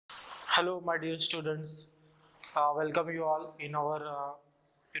Hello, my dear students. Welcome you all in our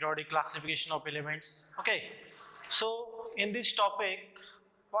periodic classification of elements. Okay. So in this topic,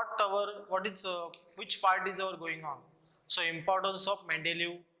 which part is our going on? So importance of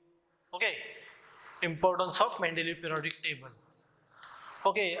Mendeleev. Okay. Importance of Mendeleev periodic table.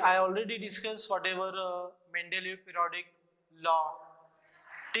 Okay. I already discussed whatever Mendeleev periodic law.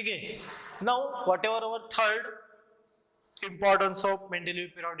 Okay. Now whatever our third importance of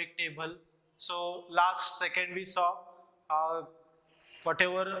Mendeleev periodic table. So last second we saw uh,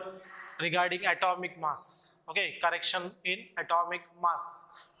 whatever regarding atomic mass. Okay, correction in atomic mass.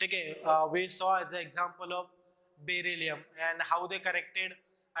 Okay, we saw as an example of beryllium and how they corrected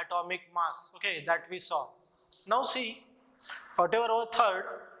atomic mass. Okay, that we saw. Now see whatever our third.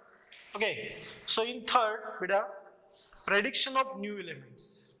 Okay, so in third, beta, prediction of new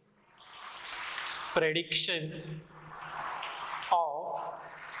elements. Prediction of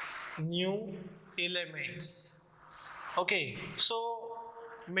new elements. Okay, so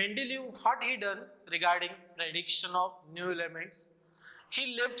Mendeleev, what he done regarding prediction of new elements?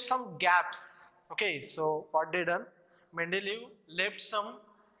 He left some gaps. Okay, so what they done? Mendeleev left some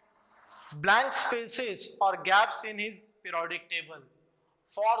blank spaces or gaps in his periodic table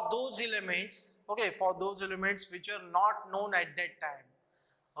for those elements. Okay, for those elements which are not known at that time.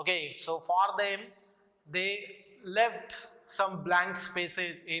 Okay, so for them, they left some blank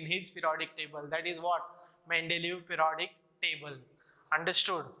spaces in his periodic table. That is what Mendeleev periodic table.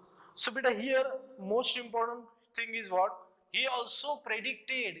 Understood? So, beta, here most important thing is what he also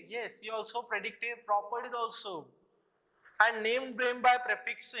predicted. Yes, he also predicted properties also, and named them by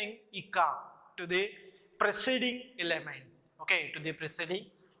prefixing ika to the preceding element. Okay, to the preceding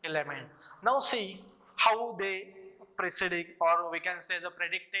element. Now see how they preceding, or we can say the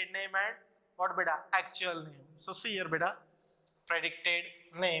predicted name and what beta actual name. So see here beta, predicted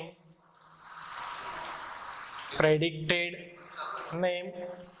name, predicted name,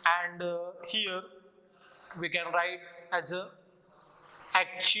 and here we can write as a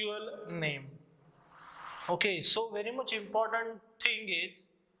actual name. Okay, so very much important thing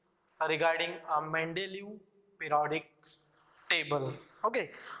is regarding a Mendeleev periodic table. Okay,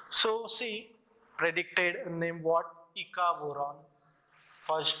 so see predicted name what? Ika boron.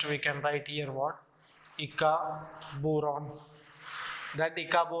 First we can write here what? Ika boron. That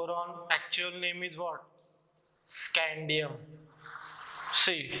Ika boron actual name is what? Scandium.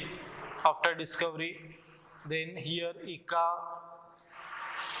 See, after discovery, then here Ika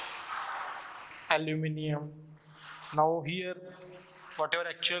aluminium. Now here whatever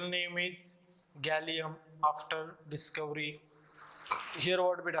actual name is gallium after discovery. Here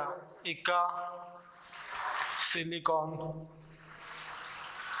what beta? Ika silicon.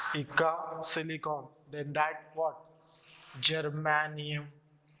 Ika silicon. Then that what? Germanium.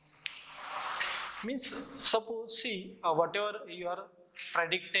 Means suppose see whatever your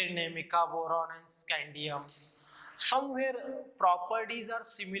predicted name Ika boron and scandium, somewhere properties are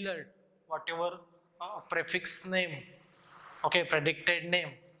similar. Whatever prefix name, okay, predicted name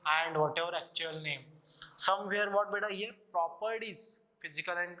and whatever actual name, somewhere what beta here properties,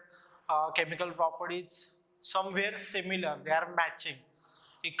 physical and chemical properties, somewhere similar, they are matching.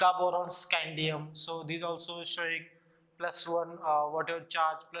 Ika boron scandium, so these also showing +1 whatever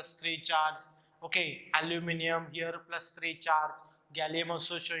charge, +3 charge. Okay, aluminium here +3 charge, gallium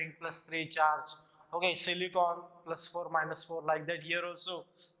also showing +3 charge. Okay, silicon +4 -4, like that. Here also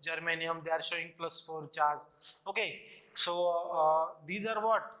germanium, they are showing +4 charge. Okay, so these are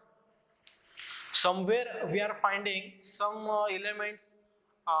what, somewhere we are finding some elements,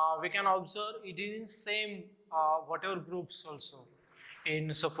 we can observe it is in same whatever groups also.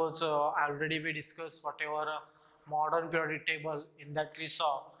 In suppose already we discussed whatever modern periodic table, in that we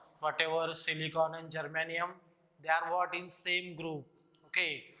saw whatever silicon and germanium, they are what, in same group.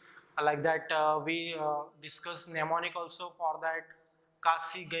 Okay, like that we discussed mnemonic also. For that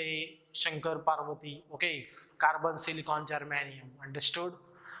Kasi Gaye Shankar Parvati. Okay, carbon, silicon, germanium. Understood?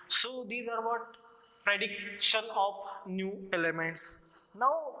 So these are what prediction of new elements.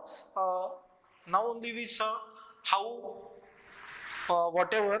 Now now only we saw how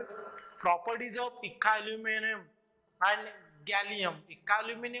whatever properties of Ika aluminum and gallium. Ika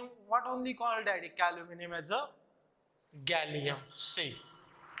aluminum, what only called that Ika aluminum as a gallium. See,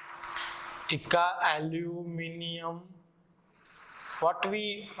 Ika aluminium, what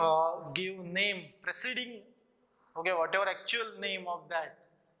we give name preceding, okay, whatever actual name of that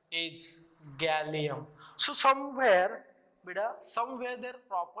is gallium. So somewhere beta, somewhere their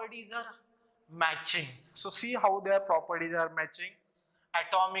properties are matching. So see how their properties are matching.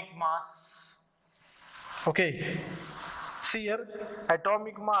 Atomic mass, okay, See here,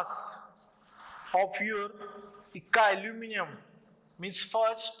 atomic mass of your Ika aluminum means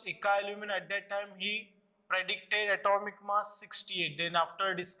first Ika aluminum at that time he predicted atomic mass 68. Then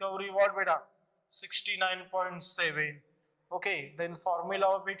after discovery what beta? 69.7. Okay, then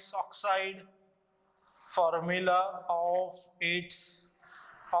formula of its oxide. Formula of its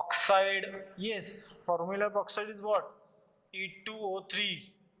oxide. Yes, formula of oxide is what?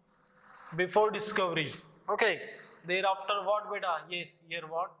 E2O3 before discovery. Okay, thereafter what beta? Yes, here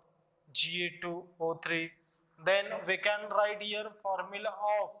what? Ga2O3. Then we can write here formula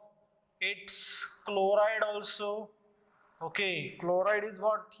of its chloride also. Okay, chloride is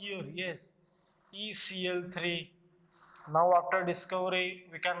what here? Yes, ECl3. Now after discovery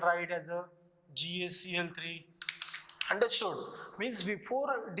we can write as a GaCl3. Understood? Means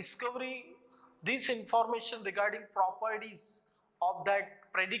before discovery this information regarding properties of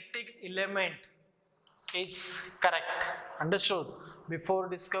that predicting element is correct. Understood? Before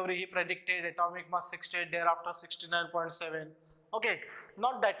discovery he predicted atomic mass 68, thereafter 69.7. Okay,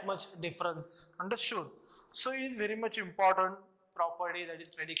 not that much difference. Understood? So it is very much important property, that is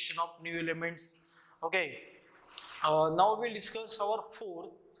prediction of new elements. Okay, now we will discuss our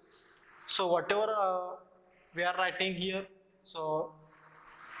fourth. So whatever we are writing here, so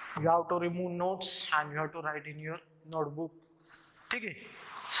you have to remove notes and you have to write in your notebook. Okay,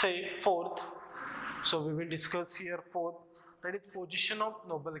 say fourth. So we will discuss here fourth, that is position of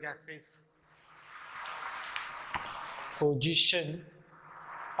noble gases. Position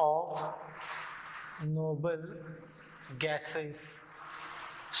of noble gases.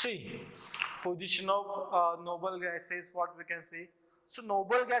 See, position of noble gases, what we can say. So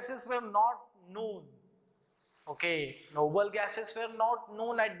noble gases were not known. Okay, noble gases were not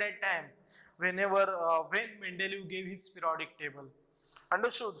known at that time when Mendeleev gave his periodic table.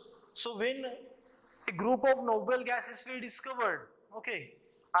 Understood? So when a group of noble gases were discovered, okay,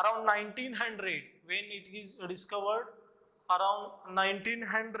 around 1900, when it is discovered around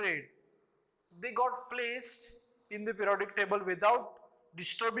 1900, they got placed in the periodic table without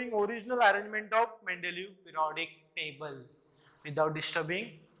disturbing original arrangement of Mendeleev periodic table. Without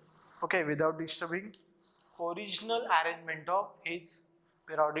disturbing original arrangement of his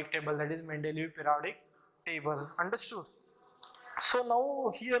periodic table, that is Mendeleev periodic table. Understood? So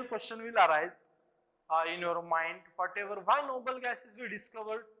now here question will arise in your mind, whatever, why noble gases were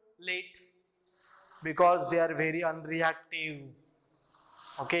discovered late? Because they are very unreactive.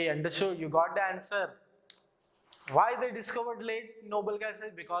 Okay, understood? You got the answer. Why they discovered late noble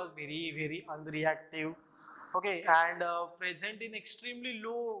gases? Because very unreactive. Okay, and present in extremely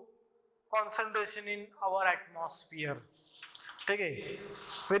low concentration in our atmosphere. Okay,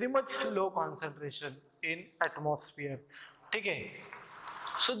 very much low concentration in atmosphere. Okay,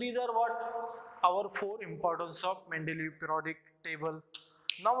 so these are what our four importance of Mendeleev periodic table.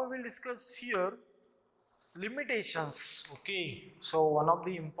 Now we will discuss here limitations. Okay, so one of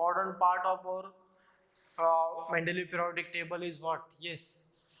the important part of our Mendeleev periodic table is what?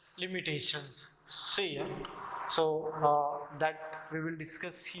 Yes, limitations. See, so that we will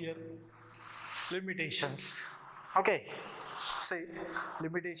discuss here. Limitations. Okay, say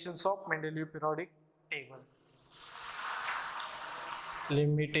limitations of Mendeleev periodic table.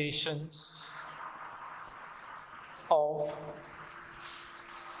 Limitations of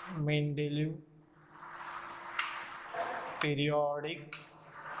Mendeleev periodic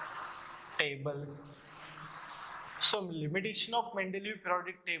table. So limitation of Mendeleev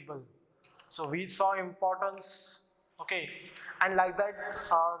periodic table. So we saw importance. Okay, and like that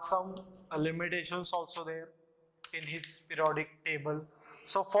some limitations also there in his periodic table.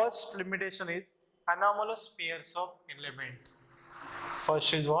 So first limitation is anomalous pairs of element.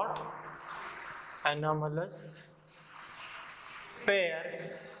 First is what? Anomalous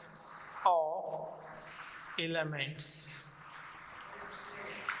pairs of elements.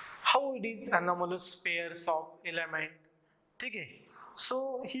 How it is anomalous pairs of element? Okay,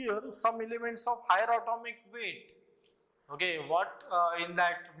 so here some elements of higher atomic weight. Okay, what in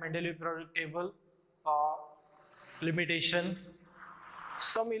that Mendeleev periodic table limitation?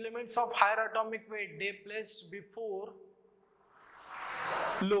 Some elements of higher atomic weight they placed before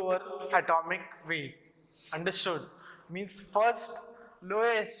lower atomic weight. Understood? Means first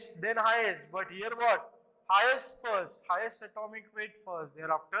lowest, then highest. But here what? Highest first, highest atomic weight first.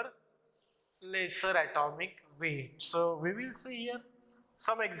 Thereafter lesser atomic weight. So we will see here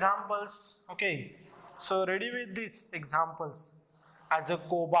some examples. Okay. So ready with these examples as a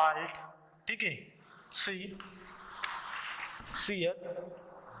cobalt. Okay. See here,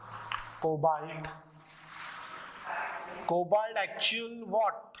 cobalt. Cobalt actual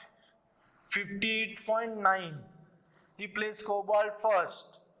what? 58.9. He placed cobalt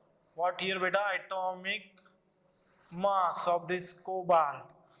first. What here beta? Atomic mass of this cobalt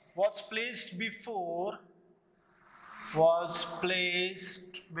was placed before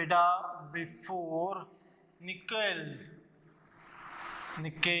nickel.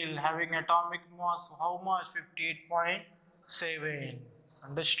 Nickel having atomic mass how much? 58.7.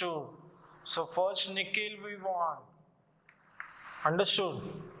 Understood? So first nickel we want. Understood?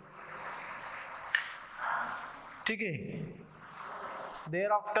 Okay.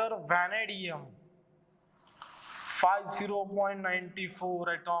 Thereafter vanadium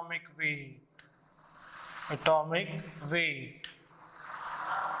 50.94 atomic weight. Atomic weight.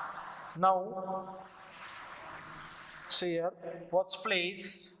 Now see here what's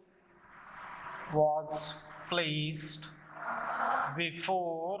placed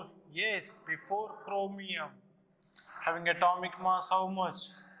before, yes, before chromium having atomic mass how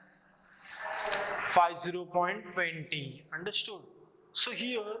much? 50.20. Understood? So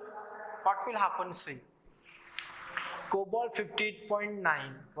here what will happen, say cobalt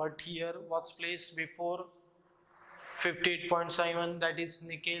 58.9, but here what's placed before 58.7, that is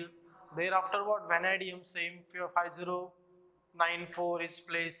nickel. Thereafter what? Vanadium, same 5094 is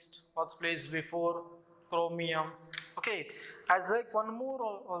placed. What's placed before? Chromium. Okay, as like one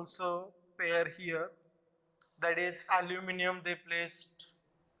more also pair here, that is aluminum, they placed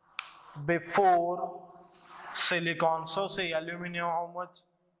before silicon. So say aluminum how much?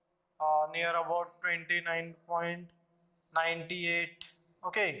 Near about 29.98.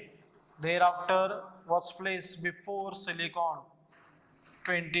 Okay, thereafter what's placed before silicon?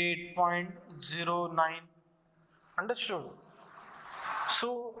 28.09. Understood?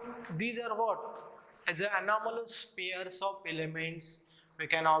 So these are what? As the anomalous pairs of elements we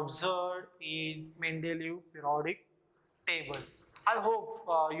can observe in Mendeleev periodic table. I hope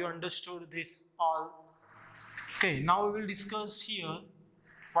you understood this all. Okay, now we will discuss here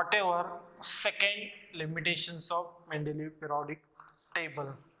whatever second limitations of Mendeleev periodic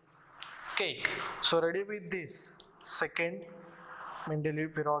table. Okay, so ready with this second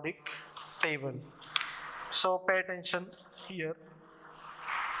Mendeleev periodic table. So pay attention here.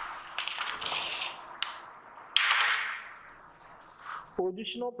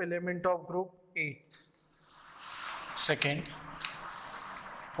 Position of element of group 8. Second,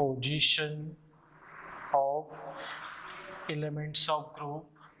 position of elements of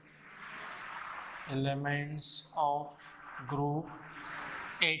group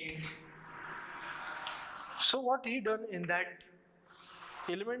 8. So what he done in that?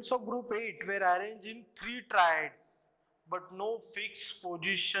 Elements of group 8 were arranged in 3 triads, but no fixed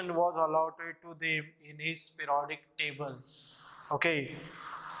position was allotted to them in his periodic table. Okay,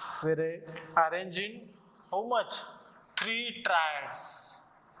 were arranged in how much? 3 triads.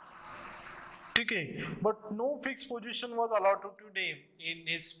 Okay, but no fixed position was allotted to them in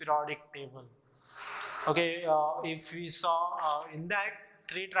his periodic table. Okay, if we saw in that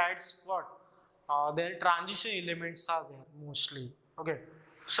 3 triads, what? Their transition elements are there mostly. Okay,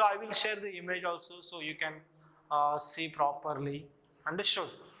 so I will share the image also so you can see properly. Understood?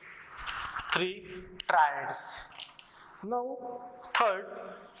 3 triads. Now third,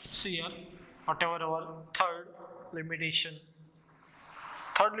 see here, whatever our third limitation,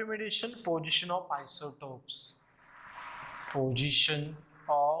 position of isotopes. Position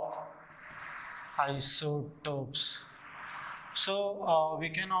of isotopes. So we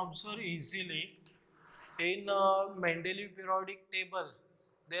can observe easily in Mendeleev periodic table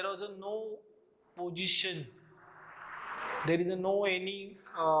there was no position, there is no any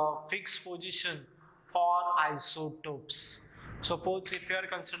fixed position for isotopes. Suppose if you are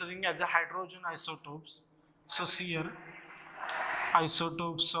considering as a hydrogen isotopes, so see here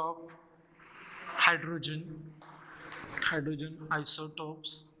isotopes of hydrogen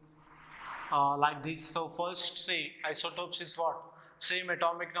isotopes like this. So first say isotopes is what? Same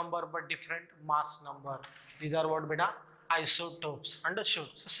atomic number but different mass number. These are what beta? Isotopes. Understood?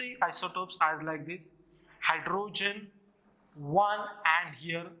 So see isotopes as like this, hydrogen 1 and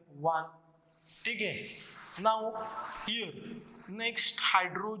here 1. Okay. Now here next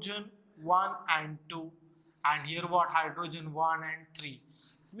hydrogen 1 and 2 and here what? Hydrogen 1 and 3.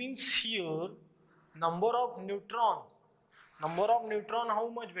 Means here number of neutron how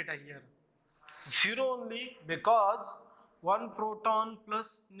much beta here? 0 only, because 1 proton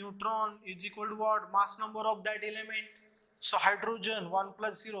plus neutron is equal to what? Mass number of that element. So hydrogen 1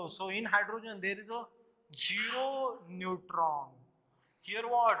 plus 0. So in hydrogen there is a 0 neutron. Here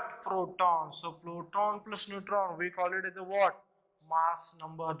what? Proton. So proton plus neutron we call it as a what? Mass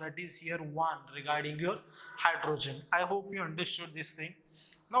number, that is here 1 regarding your hydrogen. I hope you understood this thing.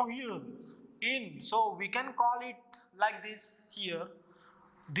 Now here in, so we can call it like this here.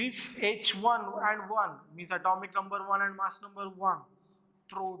 This H1 and 1 means atomic number 1 and mass number 1.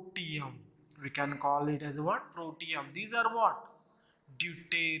 Protium. We can call it as what? Protium. These are what?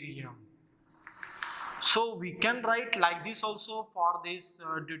 Deuterium. So we can write like this also for this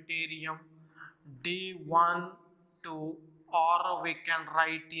deuterium D1 to, or we can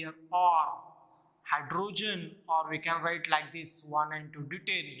write here or hydrogen, or we can write like this 1 and 2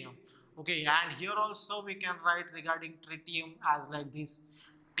 deuterium. Okay, and here also we can write regarding tritium as like this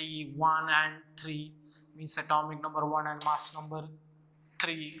T1 and 3 means atomic number 1 and mass number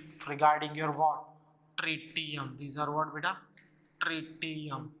 3 regarding your what? Tritium. These are what beta?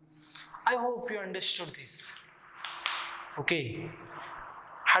 Tritium. I hope you understood this. Okay.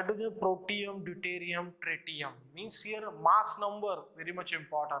 Hydrogen, protium, deuterium, tritium means here mass number very much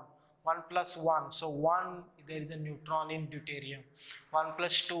important. 1 plus 1. So 1 there is a neutron in deuterium. 1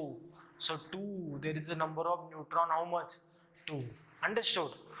 plus 2. So 2 there is a number of neutron. How much? 2.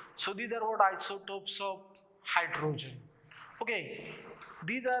 Understood? So these are what isotopes of hydrogen. Okay.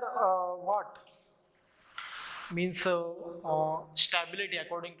 These are what? Means stability.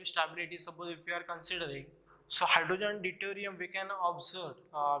 According to stability, suppose if we are considering, so hydrogen deuterium we can observe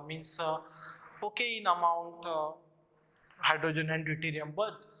means okay in amount hydrogen and deuterium,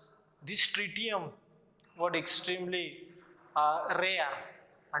 but this tritium what extremely rare.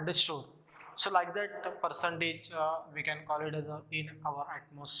 Understood? So like that percentage we can call it as in our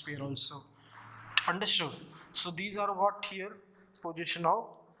atmosphere also. Understood? So these are what here position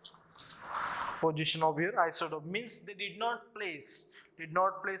of your isotope means they did not place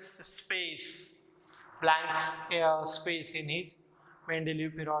space, blank space in his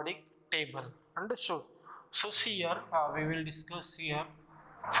Mendeleev periodic table. Understood? So see here we will discuss here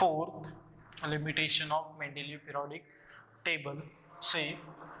fourth limitation of Mendeleev periodic table. See,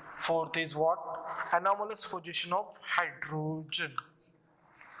 fourth is what? Anomalous position of hydrogen.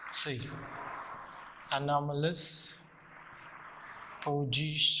 See, anomalous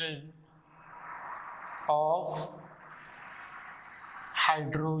position of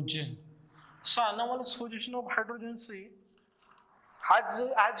hydrogen. So anomalous position of hydrogen, see,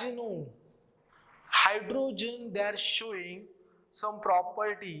 as you know, hydrogen they are showing some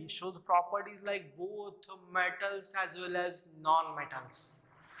shows properties like both metals as well as non-metals.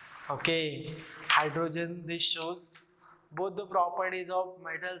 Okay, hydrogen this shows both the properties of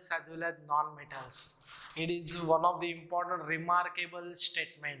metals as well as non-metals. It is one of the important remarkable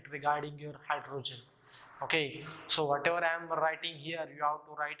statement regarding your hydrogen. Okay, so whatever I am writing here you have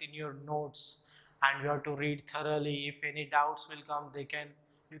to write in your notes and you have to read thoroughly. If any doubts will come,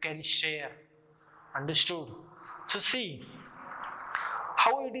 you can share. Understood? So see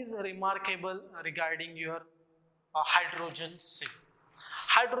how it is remarkable regarding your hydrogen. See,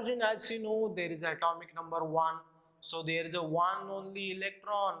 hydrogen, as you know, there is atomic number 1, so there is a one only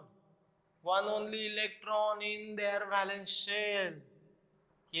electron in their valence shell.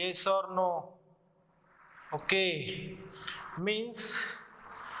 Yes or no? Okay, means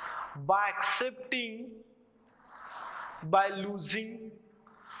by losing,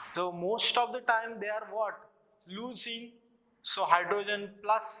 so most of the time they are what? Losing. So hydrogen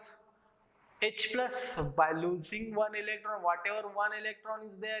plus H plus, by losing one electron, whatever one electron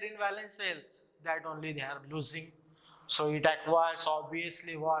is there in valence shell, that only they are losing. So it acquires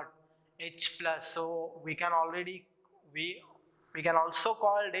obviously what? H plus. So we can also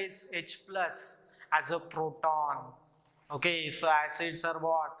call this H plus as a proton. Okay, so acids are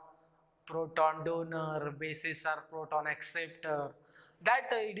what? Proton donor, bases are proton acceptor.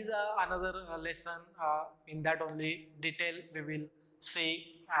 That it is another lesson. In that only detail we will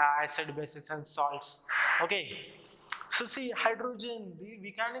see acid, bases and salts. Okay, so see hydrogen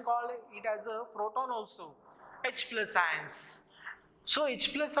we can call it as a proton also, H plus ions. So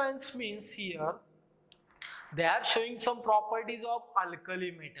H plus ions means here they are showing some properties of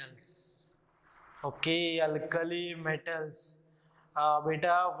alkali metals. Okay, alkali metals.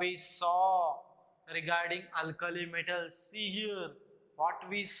 Beta, we saw regarding alkali metals. See here what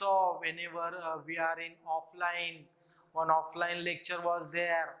we saw whenever we are in offline. One offline lecture was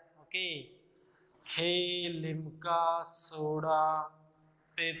there. Okay, hey, limca, soda,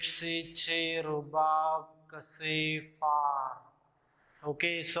 Pepsi, che, rhubarb, kase, far.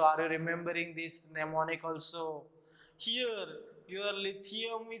 Okay, so are you remembering this mnemonic also? Here, your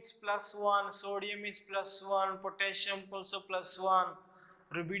lithium is +1, sodium is +1, potassium also +1,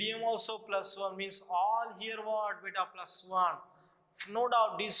 rubidium also +1, means all here what? Beta +1. No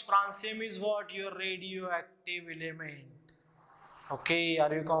doubt this francium is what? Your radioactive element. Okay,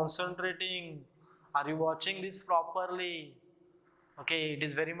 are you concentrating? Are you watching this properly? Okay, it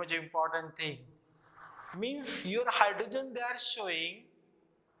is very much important thing. means your hydrogen they are showing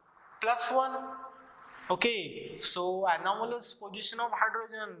 +1. Okay, so anomalous position of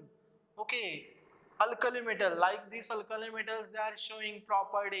hydrogen. Okay, alkali metal, like these alkali metals, they are showing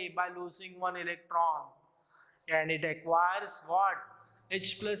property by losing one electron, and it acquires what?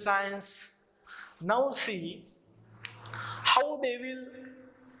 H plus ions. Now see how they will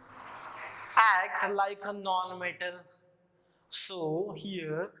act like a non-metal. So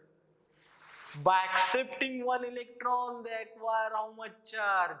here, by accepting one electron, they acquire how much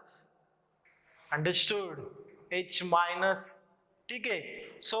charge? Understood? H minus. Okay.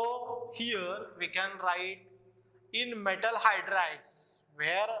 So here we can write in metal hydrides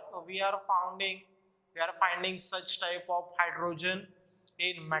where we are finding such type of hydrogen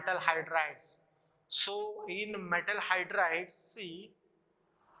in metal hydrides. So in metal hydrides, see,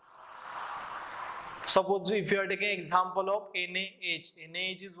 suppose if you are taking example of NaH.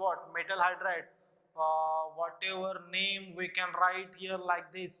 NaH is what? Metal hydride. Whatever name we can write here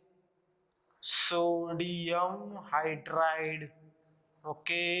like this. Sodium hydride.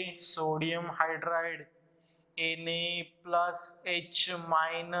 Okay, sodium hydride. Na plus H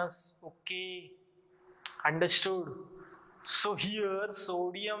minus. Okay, understood. So here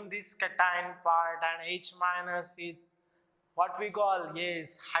sodium this cation part and H minus is what we call,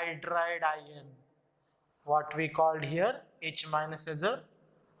 yes, hydride ion. What we called here H minus as a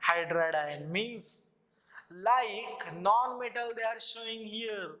hydride ion, means like non-metal they are showing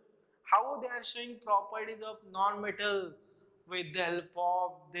here. How they are showing properties of non-metal? With the help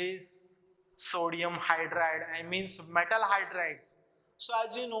of this sodium hydride, I means metal hydrides. So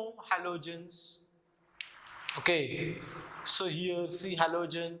as you know, halogens. Okay, so here see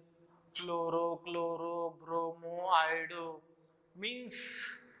halogen, fluoro, chloro, bromo, iodo, means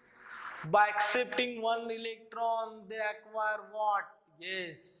by accepting one electron, they acquire what?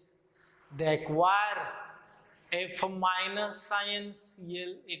 Yes, they acquire F minus ion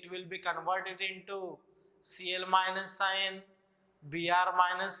Cl. It will be converted into Cl minus ion, Br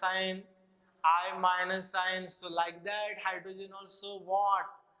minus ion, I minus ion. So like that, hydrogen also what?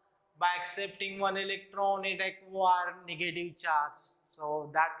 By accepting one electron, it acquire negative charge.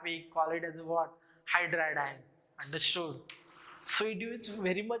 So that we call it as what? Hydride ion. Understood? So it is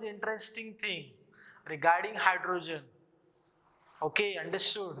very much interesting thing regarding hydrogen. Okay,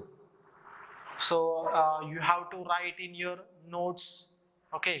 understood. So you have to write in your notes.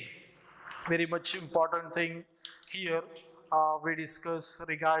 Okay, very much important thing here we discuss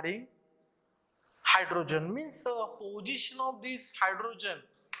regarding hydrogen, means position of this hydrogen,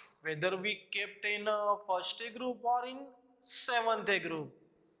 whether we kept in first A group or in seventh A group.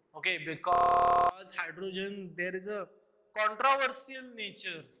 Okay, because hydrogen there is a controversial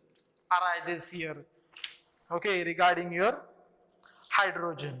nature arises here. Okay, regarding your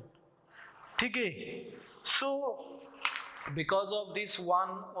hydrogen. Okay, so because of this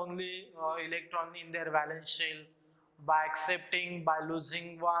one only electron in their valence shell, by accepting, by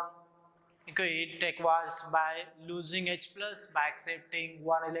losing one, okay, it acquires by losing H plus, by accepting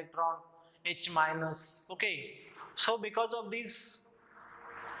one electron H minus. Okay, so because of this,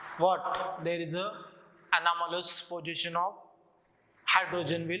 what? There is a anomalous position of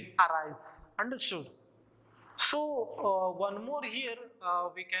hydrogen will arise. Understood? So one more here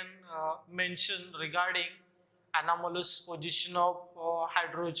we can mention regarding anomalous position of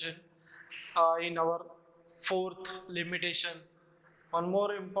hydrogen in our fourth limitation. One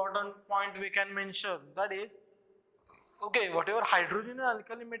more important point we can mention, that is, okay, whatever hydrogen and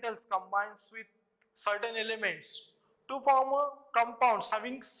alkali metals combines with certain elements to form a compounds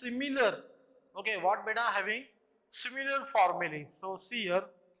having similar, okay, what beta, having similar formulae. So see here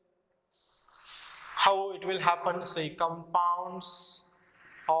how it will happen. Say compounds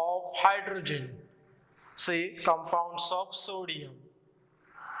of hydrogen, say compounds of sodium.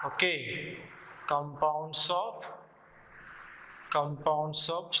 Okay, compounds of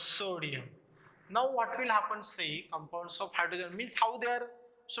sodium. Now what will happen? Say compounds of hydrogen, means how they are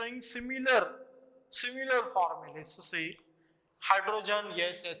showing similar formulas. So say hydrogen,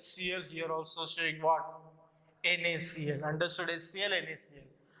 yes, HCl, here also showing what? NaCl. Understood? HCl, NaCl.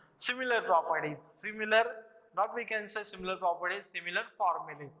 Similar properties, similar, not we can say similar properties, similar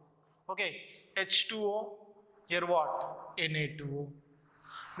formulas. Okay, H2O, here what? Na2O.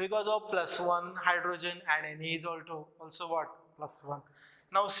 Because of +1 hydrogen and Na is also what? +1.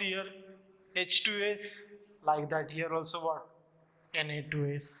 Now see here H2S, like that, here also what?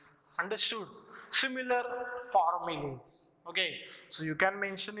 Na2S. Understood? Similar formulas. Okay, so you can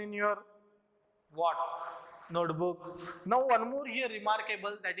mention in your what? Notebook. Now one more here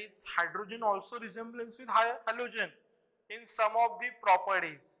remarkable, that is hydrogen also resemblance with halogen in some of the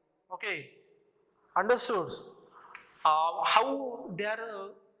properties. Okay, Understood? How they are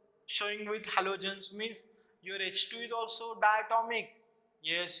showing with halogens means your H2 is also diatomic.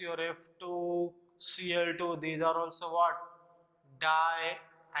 Yes, your F2, Cl2, these are also what?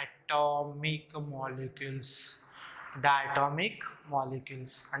 Diatomic molecules. Diatomic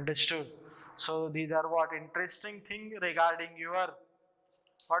molecules. Understood? So these are what interesting thing regarding your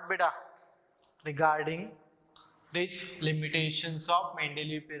what beta? Regarding these limitations of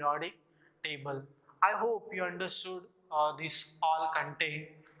Mendeleev periodic table. I hope you understood this all content.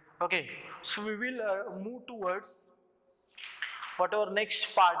 Okay, so we will move towards what our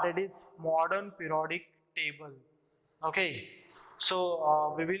next part, that is modern periodic table. Okay,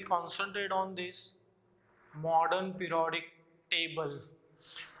 so we will concentrate on this modern periodic table.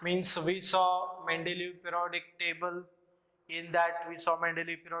 Means we saw Mendeleev periodic table, in that we saw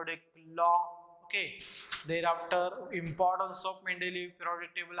Mendeleev periodic law. Okay, thereafter importance of Mendeleev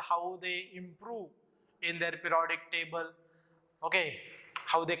periodic table, how they improve in their periodic table. Okay,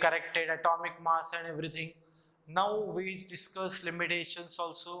 how they corrected atomic mass and everything. Now we discuss limitations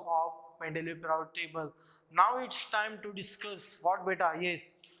also of Mendeleev periodic table. Now it's time to discuss what beta?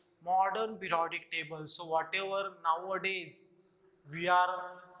 Yes, modern periodic table. So whatever nowadays we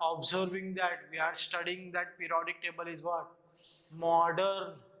are observing, that we are studying, that periodic table is what?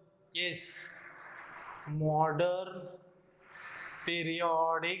 Modern. Yes, modern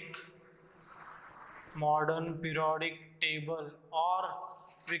periodic table, or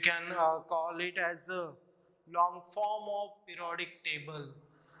we can call it as a long form of periodic table.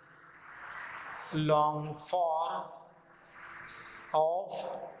 Long form of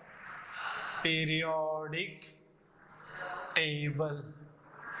periodic table.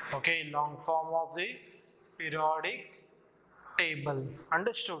 Okay, long form of the periodic table.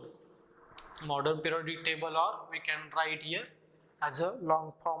 Understood? Modern periodic table, or we can write here as a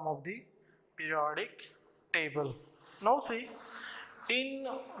long form of the periodic table. Now see, in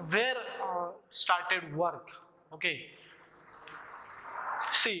where started work. Okay,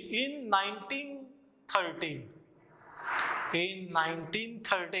 see, in 1913,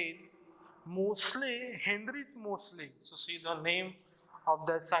 Heinrich Moseley. So see the name of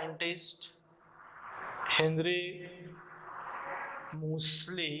the scientist, Henry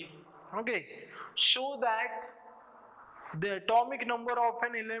Moseley. Okay, show that the atomic number of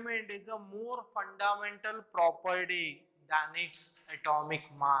an element is a more fundamental property than its atomic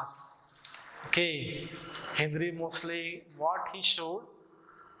mass. Okay, Henry Moseley, what he showed,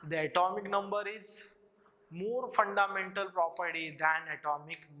 the atomic number is more fundamental property than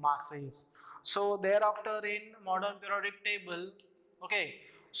atomic masses. So thereafter in modern periodic table, okay,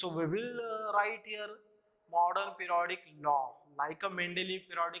 so we will write here modern periodic law. Like a Mendeleev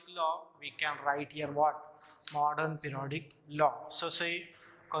periodic law, we can write here what? Modern periodic law. So say,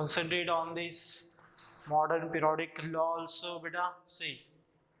 concentrate on this modern periodic law also, beta. See,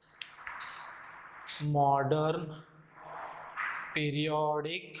 modern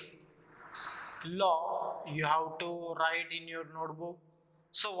periodic law you have to write in your notebook.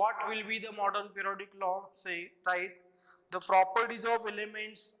 So what will be the modern periodic law? Say, right, the properties of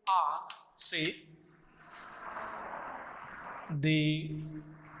elements are, say, the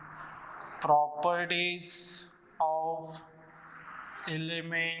properties of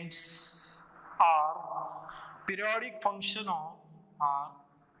elements are periodic function of, are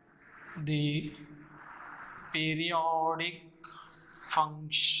the periodic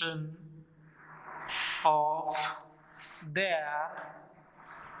function of their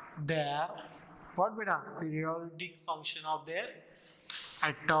what beta? Periodic function of their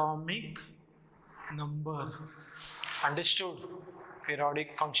atomic number. Understood?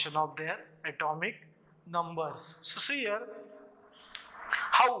 Periodic function of their atomic numbers. So see here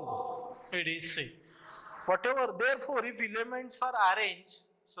how it is. See, whatever, therefore if elements are arranged,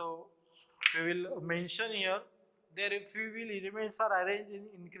 so we will mention here, there if we will elements are arranged in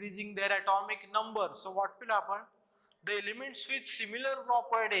increasing their atomic number, so what will happen? The elements with similar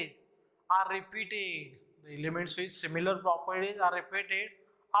properties are repeated. The elements with similar properties are repeated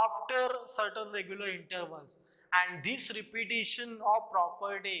after certain regular intervals, and this repetition of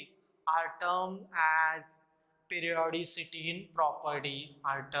property are termed as periodicity in property,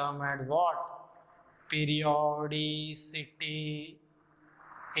 are termed as what? Periodicity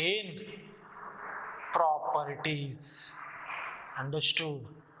in properties. Understood?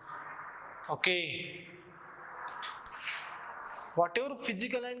 Okay, whatever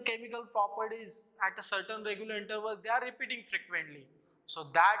physical and chemical properties at a certain regular interval, they are repeating frequently, so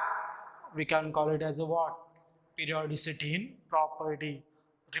that we can call it as a what? Periodicity in property.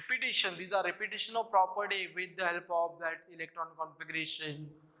 Repetition, these are repetition of property with the help of that electron configuration,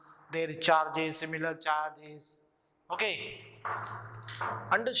 their charges, similar charges. Okay,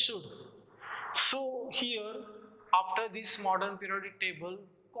 understood. So here, after this modern periodic table,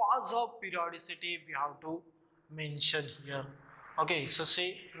 cause of periodicity we have to mention here. Okay, so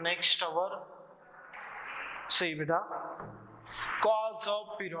see next our see beta cause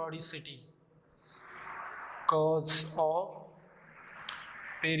of periodicity. Cause of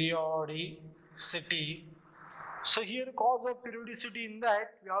periodicity. So here cause of periodicity, in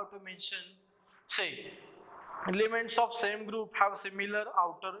that we have to mention, say elements of same group have similar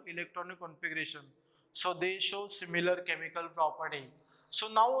outer electronic configuration, so they show similar chemical property. So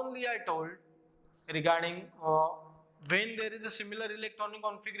now only I told regarding when there is a similar electronic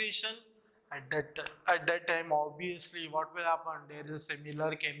configuration, at that time obviously what will happen, there is a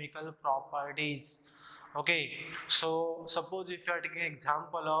similar chemical properties. Okay, so suppose if you are taking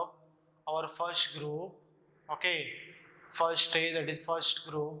example of our first group, okay, first A, that is first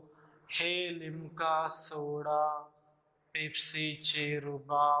group, Hey, Limca, Soda, Pepsi,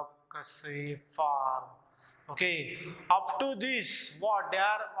 Cherubab, Kase, Farm. Okay, up to this, what they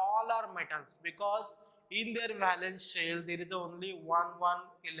are all are metals, because in their valence shell there is only one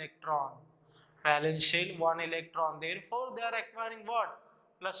electron. Valence shell one electron. Therefore, they are acquiring what?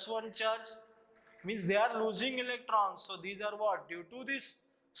 Plus one charge, means they are losing electrons. So these are what? Due to this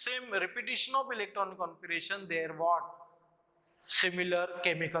same repetition of electron configuration, they are what? Similar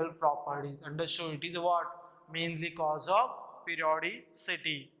chemical properties. Understood? It is what? Mainly cause of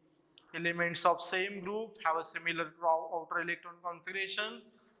periodicity. Elements of same group have a similar outer electron configuration,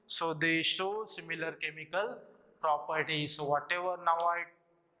 so they show similar chemical properties. So whatever now I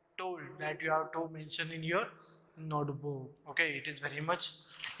told, that you have to mention in your notebook. Okay, it is very much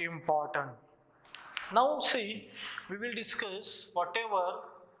important. Now see, we will discuss whatever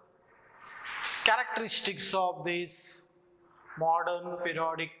characteristics of this modern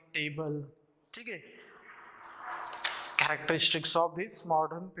periodic table. Okay. Characteristics of this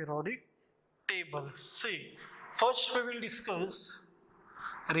modern periodic table. See, first we will discuss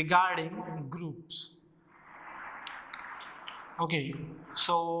regarding groups. Okay,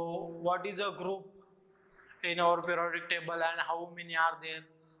 so what is a group in our periodic table and how many are there?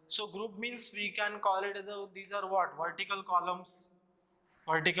 So group means we can call it as these are what? Vertical columns.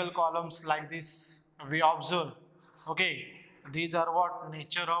 Vertical columns like this we observe. Okay, these are what?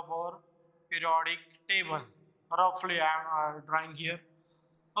 Nature of our periodic table. Roughly I am drawing here.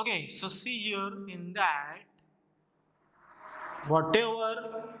 Okay, so see here in that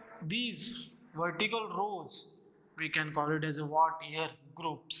whatever these vertical rows, we can call it as a what here?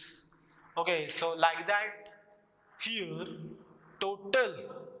 Groups. Okay, so like that here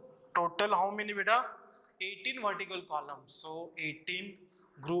total how many beta? 18 vertical columns. So 18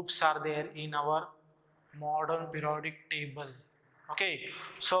 groups are there in our modern periodic table. Okay,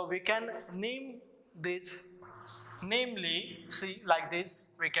 so we can name this, namely, see like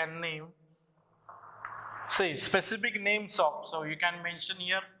this we can name, say specific names of, so you can mention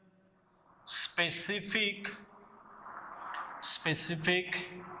here specific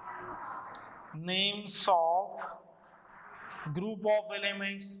names of group of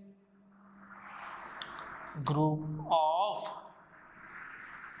elements,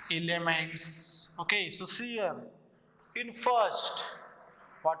 Okay, so see here in first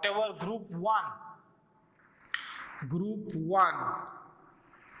whatever group 1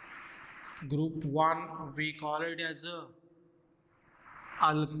 we call it as a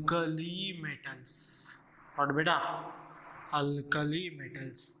alkali metals. What beta? Alkali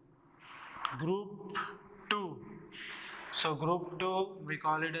metals. Group 2, so group 2 we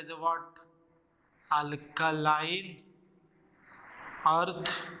call it as a what? Alkaline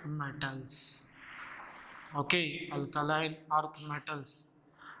earth metals. Okay, alkaline earth metals.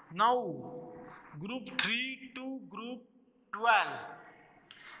 Now group 3 to group 12,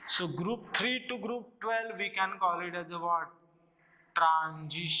 so group 3 to group 12 we can call it as a what?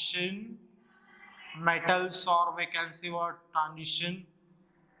 Transition metals, or we can see what? Transition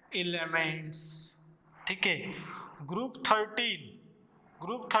elements. Okay, group 13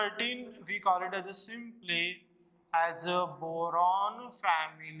 we call it as a simply as a boron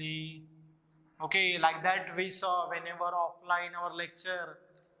family. Okay, like that we saw whenever offline our lecture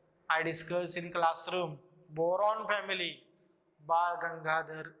I discuss in classroom, boron family, Bal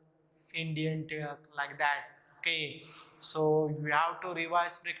Gangadhar, Indian Tilak, like that. Okay, so you have to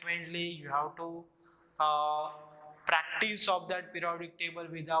revise frequently, you have to practice of that periodic table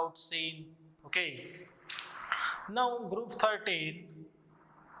without seeing. Okay, now group 13,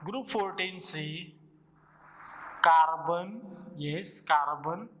 group 14, see carbon, yes,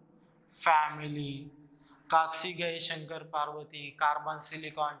 carbon family. Kashi गए Shankar Parvati, carbon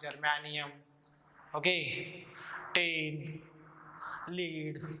silicon germanium, okay, tin,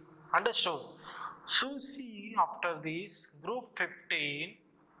 lead. Understood? So see, after this group 15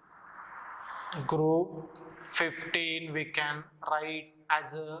 we can write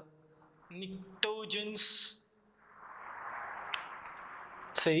as a pnictogens.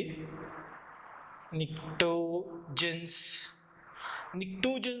 See, pnictogens.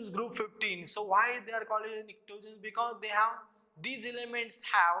 Pnictogens group 15. So why they are called pnictogens? Because they have, these elements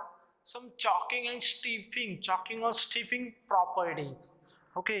have some chalking and stiffing properties.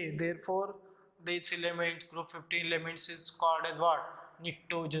 Okay, therefore this element group 15 elements is called as what?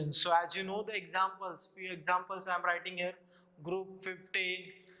 Pnictogens. So as you know the examples, few examples I am writing here. Group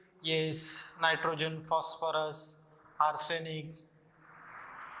 15, yes, nitrogen, phosphorus, arsenic,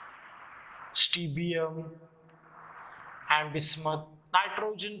 strontium and bismuth.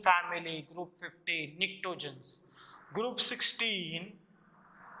 Nitrogen family group 15 pnictogens. Group 16,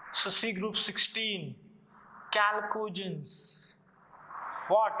 so see group 16 chalcogens.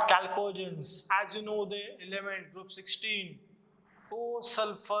 What? Chalcogens. As you know the element group 16, O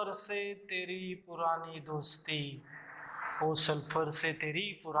sulphur से तेरी पुरानी दोस्ती, ओ sulphur से तेरी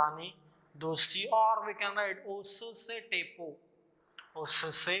पुरानी दोस्ती, और we can write ओस से टेपो, ओस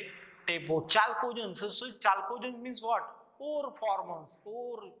से टेपो. Chalcogens. So chalcogens means what? Ore formers,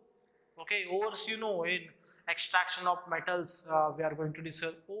 ore. Okay, ores, you know, in extraction of metals we are going to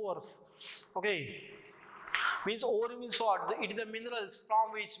discuss ores. Okay, means ore means what? It is the minerals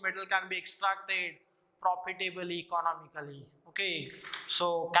from which metal can be extracted profitably, economically. Okay,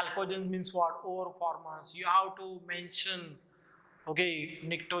 so chalcogens means what? Ore formers. You have to mention. Okay,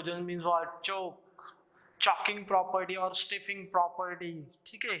 pnictogen means what? Chalking property or stiffing property.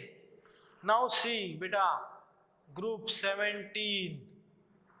 Okay, now see beta group 17.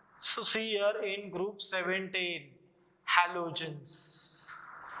 So see here in group 17 halogens.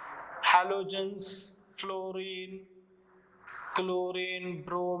 Halogens, fluorine, chlorine,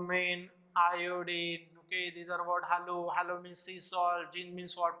 bromine, iodine. Okay, these are what? Halo means sea salt, gin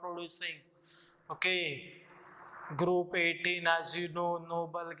means what? Producing. Okay, group 18, as you know,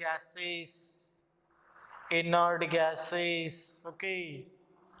 noble gases, inert gases. Okay,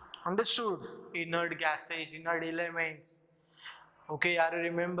 understood? Inert gases, inert elements. Okay, are you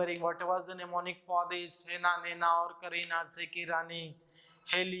remembering what was the mnemonic for this? Hena, Nena, or Karina, Sekirani,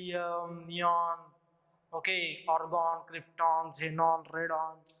 helium, neon. Okay, argon, krypton, xenon,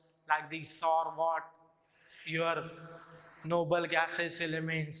 radon, like these or what? Your noble gases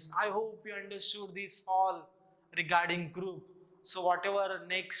elements. I hope you understood this all regarding group. So whatever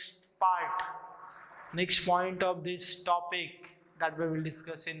next part, next point of this topic, that we will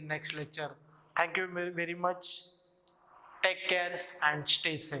discuss in next lecture. Thank you very much. Take care and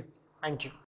stay safe. Thank you.